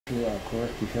do a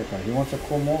corrective haircut. He wants a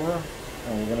comb over,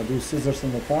 and we're gonna do scissors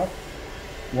on the top,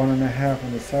 1.5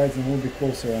 on the sides, and a little bit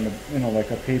closer on the, you know,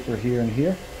 like a taper here and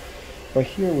here. But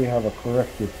here we have a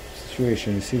corrective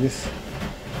situation. You see this?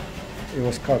 It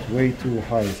was cut way too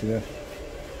high, see that?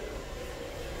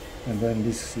 And then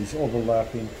this is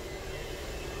overlapping.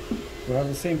 We have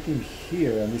the same thing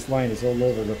here, and this line is all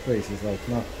over the place. It's like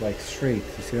not like straight,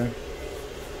 you see that?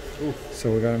 Ooh.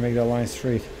 So we're gonna make that line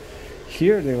straight.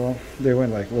 Here they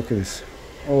went like, look at this,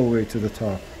 all the way to the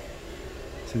top.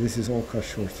 So this is all cut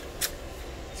short.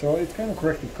 So it's kind of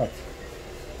corrective cut.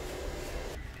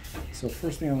 So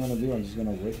first thing I'm gonna do, I'm just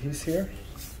gonna wet his hair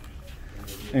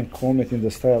and comb it in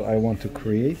the style I want to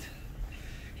create.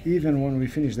 Even when we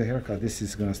finish the haircut, this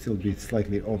is gonna still be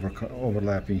slightly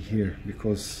overlapping here,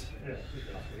 because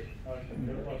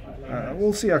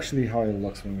we'll see actually how it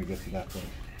looks when we get to that point,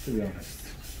 to be honest.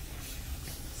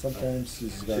 Sometimes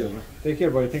this is gotta take care,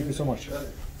 buddy. Thank you so much.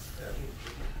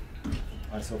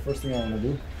 Alright, so first thing I want to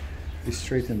do is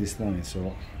straighten this line.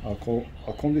 So I'll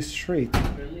comb this straight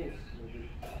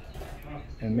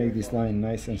and make this line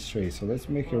nice and straight. So let's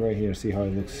make it right here, see how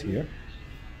it looks here.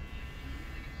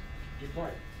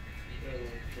 Alright.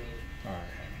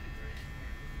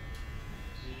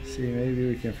 See, maybe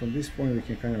we can, from this point, we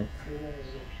can kind of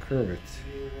curve it.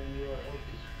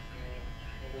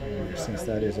 There, since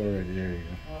that is already there, you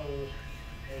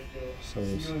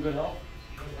go.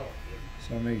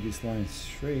 So make this line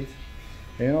straight.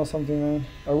 And you know something, man?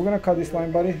 Are we gonna cut this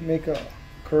line, buddy? Make a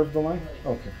curve the line?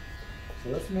 Okay. So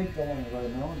let's make the line right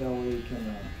now. That way we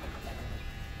can.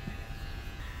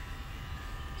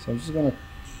 So I'm just gonna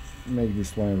make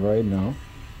this line right now.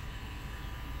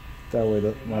 That way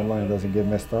that my line doesn't get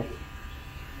messed up.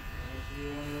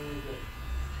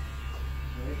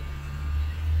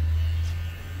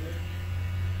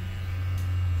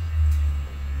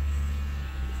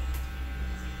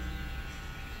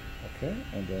 Okay,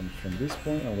 and then from this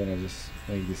point, I'm gonna just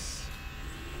make this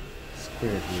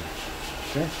square here.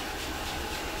 Okay.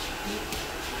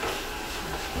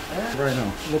 And right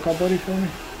now, look up, buddy, for me.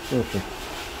 Perfect.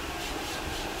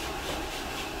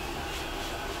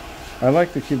 I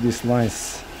like to keep these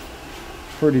lines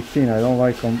pretty thin. I don't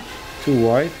like them too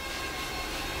wide.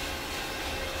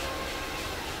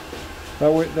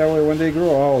 That way, when they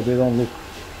grow out, they don't look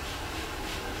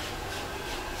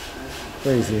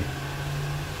crazy.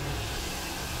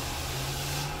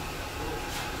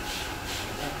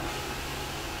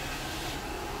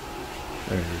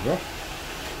 There you go.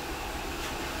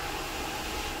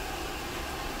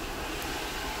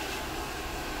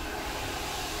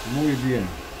 Muy bien.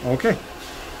 Okay.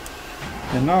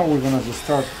 And now we're gonna just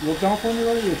start. Look down for me,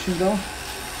 buddy. Your chin down.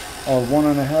 Or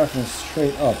 1.5 and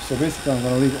straight up. So basically, I'm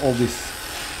gonna leave all this.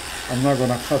 I'm not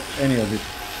gonna cut any of it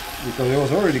because it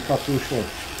was already cut too short.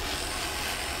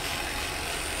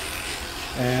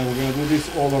 And we're gonna do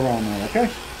this all around now. Okay.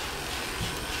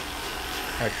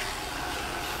 Action.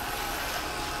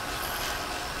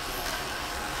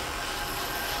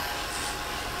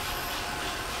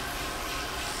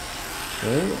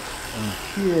 Okay, and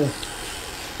here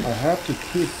I have to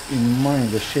keep in mind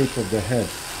the shape of the head.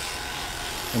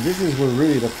 And this is where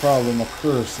really the problem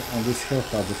occurs on this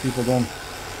haircut. The people don't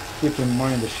keep in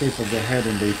mind the shape of the head,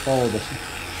 and they follow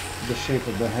the shape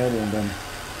of the head, and then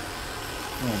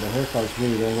the haircut is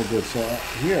really don't look good. So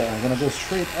here I'm gonna go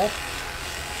straight up.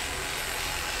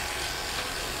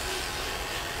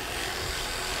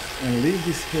 And leave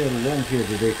this hair long here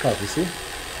that they cut, you see?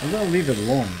 I'm gonna leave it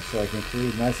long so I can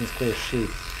create nice and square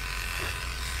shape.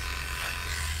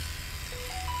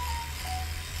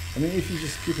 I mean, if you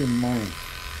just keep in mind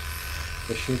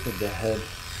the shape of the head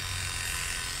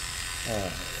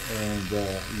and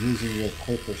using your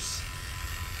clippers,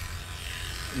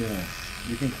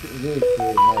 you can really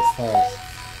create nice styles.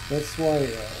 That's why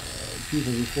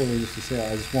people before they used to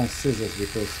say, I just want scissors,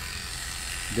 because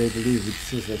they believe with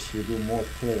scissors you do more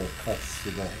clearer cuts to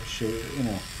the shape,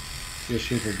 the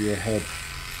shape of your head.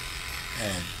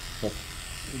 But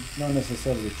it's not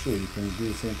necessarily true. You can do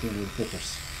the same thing with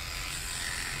clippers.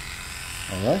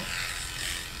 Alright?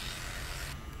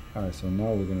 Alright, so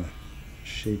now we're gonna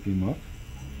shape him up.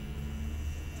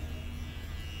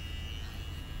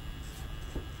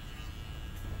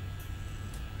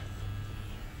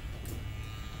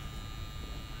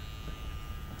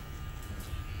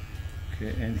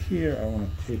 Okay, and here I want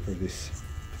to taper this.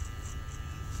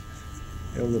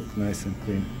 It'll look nice and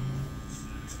clean.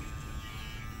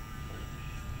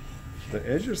 The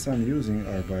edges I'm using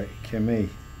are by Kemei.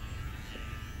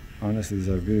 Honestly, these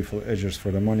are beautiful edges.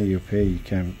 For the money you pay, you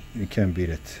can't beat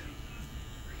it.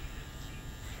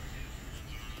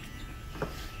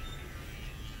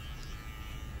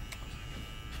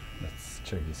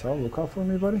 check this out. Look out for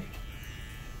me, buddy.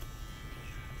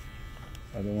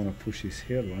 I don't want to push his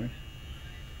hairline.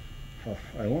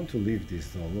 I want to leave this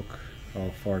though. Look how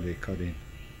far they cut in.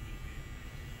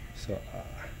 So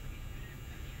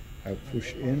I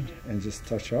push in and just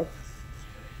touch up.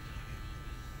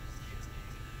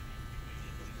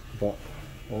 But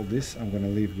all this I'm gonna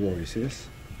leave grow. You see this?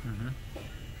 Mm-hmm.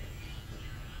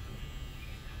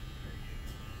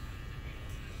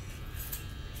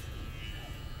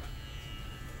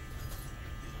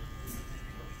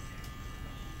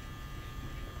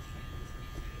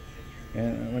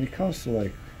 And when it comes to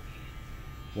like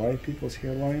white people's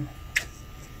hairline,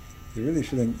 you really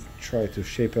shouldn't try to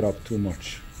shape it up too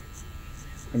much.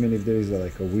 I mean, if there is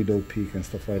like a widow peak and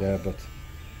stuff like that, but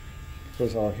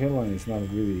because our hairline is not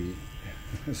really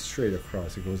straight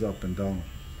across, it goes up and down.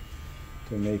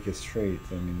 To make it straight,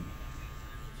 I mean,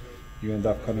 you end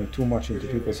up cutting too much into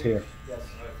people's hair.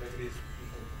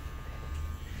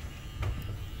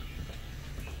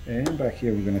 And back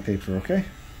here we're gonna taper, okay?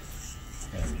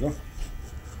 There we go.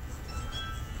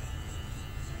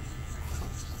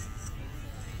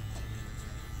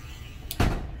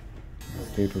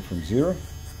 Taper from 0.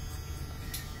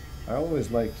 I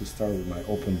always like to start with my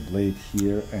open blade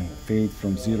here and fade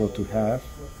from 0 to half.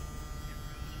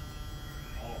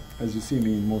 As you see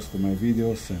me in most of my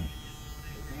videos, and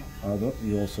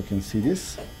you also can see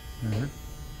this.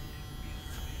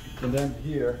 Mm-hmm. And then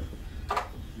here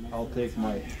I'll take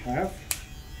my half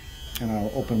and I'll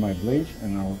open my blade,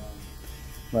 and I'll,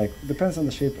 like, depends on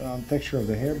the shape and texture of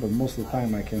the hair, but most of the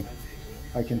time I can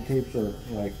taper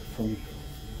like from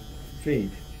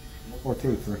fade or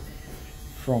taper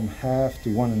from half to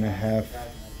 1.5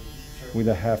 with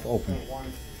a half open,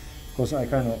 because I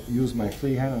kind of use my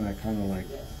free hand and I kind of like,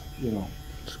 you know,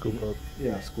 Scoop up.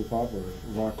 Yeah, scoop up or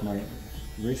rock my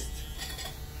wrist,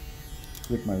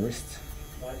 flip my wrist.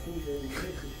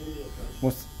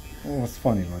 What's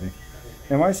funny, buddy?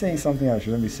 Am I saying something I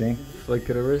shouldn't be saying? Flick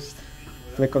of the wrist.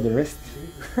 Flick of the wrist.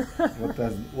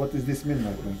 What does this mean,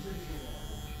 my friend?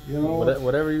 You know,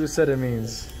 whatever you said it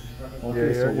means. Okay,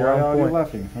 yeah, so why are you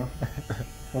laughing, huh?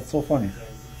 What's so funny?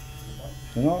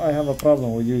 You know, I have a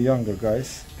problem with you younger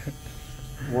guys.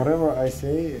 Whatever I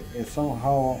say is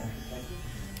somehow,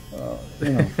 you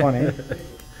know, funny.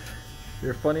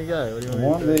 You're a funny guy. What do you mean?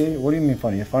 One day, what do you mean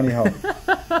funny? Funny how?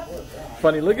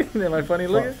 Funny looking? Am I funny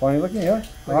looking? Funny looking, yeah.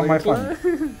 How am I funny?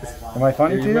 Am I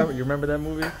funny to you? You remember that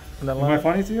movie? From that line? Am I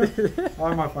funny to you?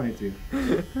 How am I funny to you?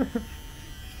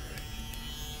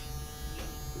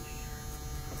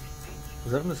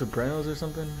 Was that from The Sopranos or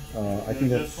something? I think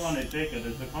that's... one, I take it.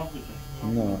 It's a competition.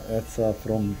 No, that's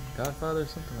from... Godfather or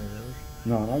something like that?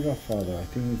 No, not Godfather. I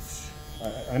think it's...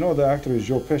 I know the actor is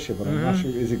Joe Pesci, but I'm not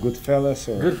sure. Is it Goodfellas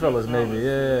or... Goodfellas, maybe.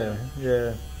 Yeah.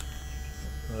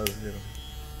 That was good.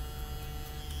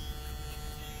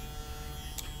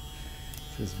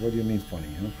 Says, what do you mean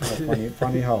funny, huh? How funny,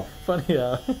 funny how? Funny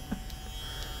how?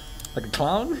 Like a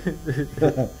clown?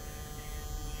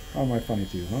 How am I funny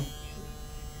to you, huh?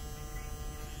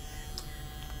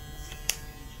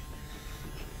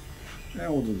 Yeah,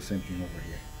 we'll do the same thing over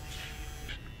here.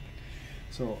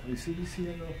 So, you see this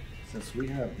here though? Since we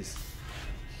have this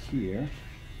here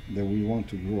that we want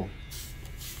to grow.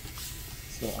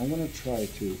 So I'm gonna try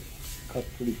to cut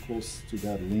pretty close to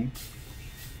that length,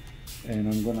 and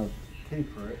I'm gonna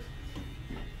taper it.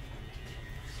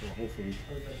 So hopefully,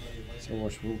 so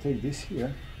watch, we'll take this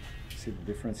here. See the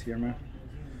difference here, man?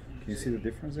 Can you see the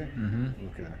difference there? Mm-hmm.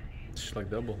 Look at that. It's like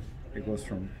double. It goes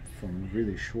from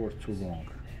really short to long.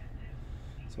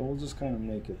 So we'll just kind of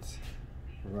make it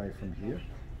right from here,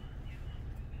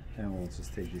 and we'll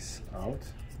just take this out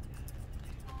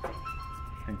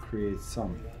and create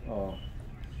some.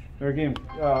 Again,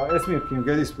 Esmir, can you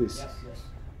get this, please? Yes.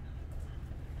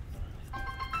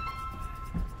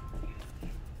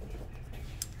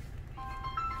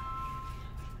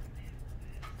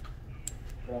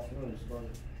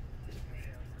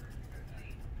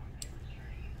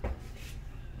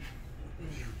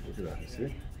 Look at that, you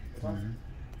see? Mm-hmm.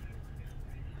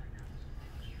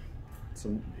 So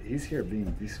his hair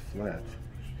being this flat,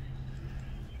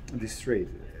 this straight,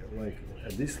 like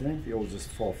at this length, it will just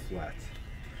fall flat.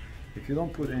 If you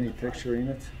don't put any texture in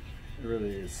it, it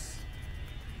really is,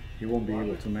 you won't be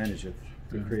able to manage it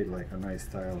to create like a nice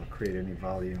style or create any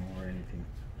volume or anything.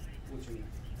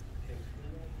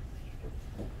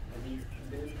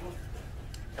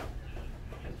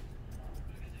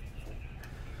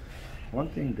 One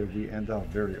thing that we end up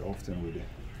very often with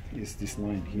is this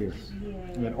line here.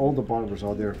 I mean, all the barbers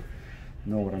out there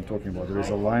know what I'm talking about. There is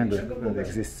a line that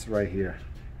exists right here,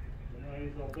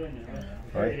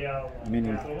 right?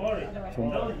 Meaning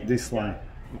from this line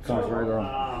it comes right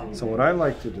around. So what I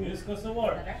like to do,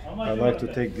 I like to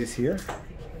take this here,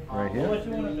 right here,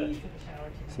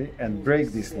 see, and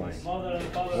break this line.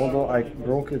 Although I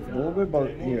broke it a little bit,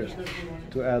 but here,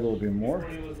 to add a little bit more.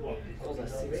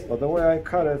 But the way I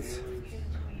cut it,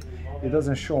 it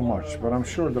doesn't show much, but I'm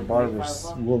sure the barbers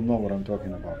will know what I'm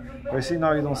talking about. But you see,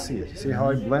 now you don't see it. You see how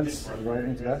it blends right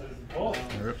into that?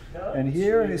 And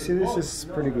here, you see, this is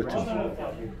pretty good too.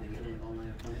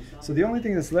 So the only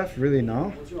thing that's left really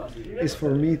now is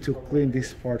for me to clean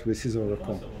this part with scissor over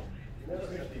comb.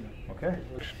 Okay?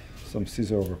 Some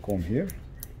scissor over comb here.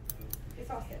 It's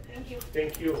all set. Thank you.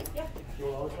 Thank you. Yeah.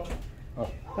 Oh,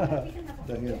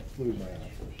 that here flew in my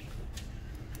eye.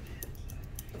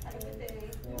 Have a good day.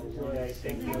 Alright,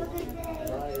 thank you.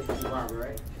 Barber,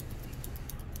 right?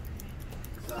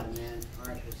 Got it, man.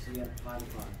 Alright, we'll see you at 5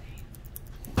 o'clock.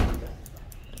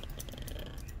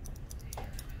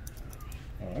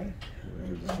 Alright, we'll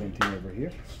do the same thing over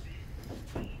here.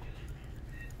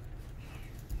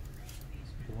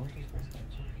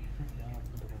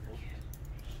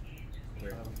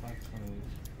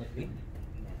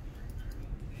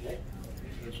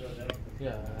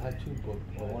 Yeah, I had two booked,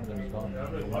 but one of them is gone.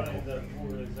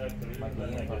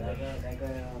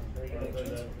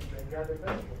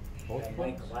 Both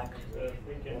Mike books? Black.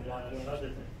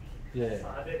 Yeah.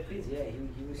 Yeah,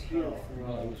 he was here for No,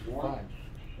 it was for 5.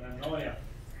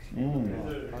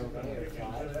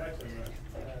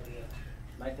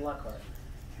 Mike Lockhart.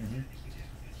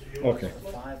 Okay.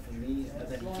 5 for me, but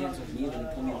then he canceled me, then he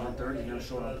pulled me 130, no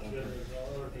short on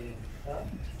 130.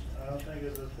 I don't think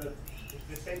it's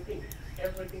the same thing.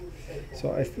 Everything's the same.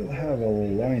 So I still have a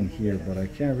line here, but I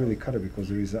can't really cut it because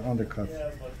there is an undercut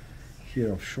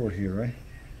here of short here, right?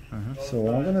 So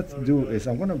what I'm gonna do is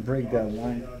I'm gonna break that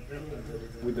line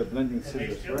with the blending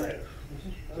scissors, right?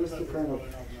 Just to kind of.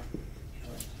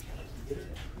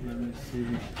 Let me see.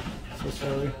 So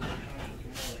sorry.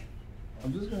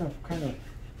 I'm just gonna kind of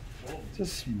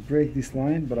just break this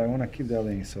line, but I want to keep that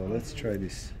length. So let's try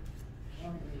this.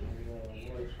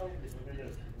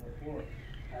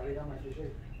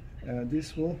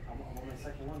 This will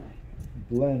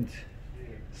blend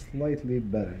slightly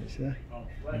better. You see that?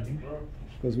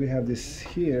 Because we have this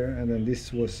here, and then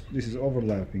this is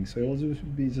overlapping, so it will just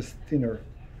be just thinner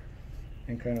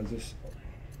and kind of just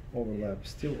overlap.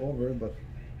 Still over, but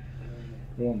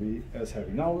it won't be as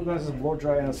heavy. Now we're going to just blow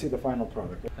dry and see the final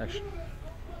product. Action.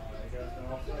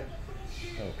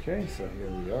 Okay, so here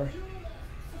we are.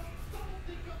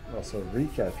 Also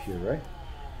recap here, right?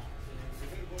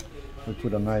 We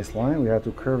put a nice line. We had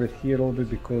to curve it here a little bit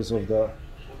because of the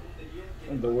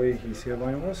way his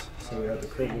hairline was. So we had to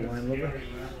curve the line a little bit.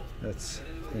 Let's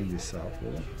clean this out a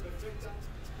little.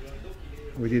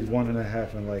 We did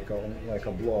 1.5 and like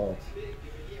a blowout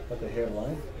at the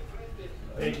hairline.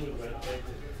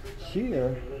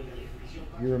 Here,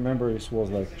 you remember this was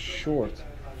like short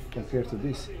compared to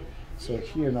this. So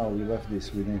here now we left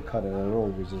this, we didn't cut it at all,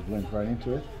 we just blend right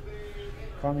into it.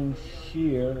 Coming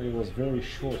here, it was very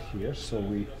short here, so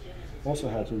we also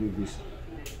had to leave this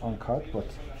uncut, but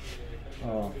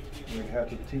we had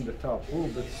to thin the top a little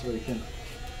bit so we can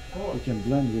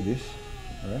blend with this.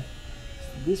 All right.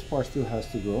 This part still has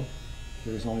to go.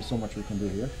 There is only so much we can do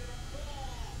here.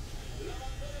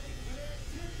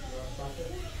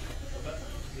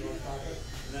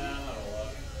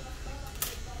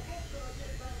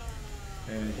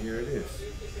 And here it is.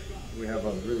 We have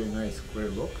a really nice square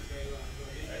look.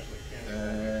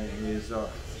 And he's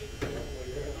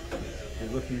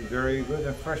looking very good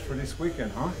and fresh for this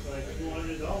weekend, huh?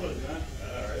 $200, man.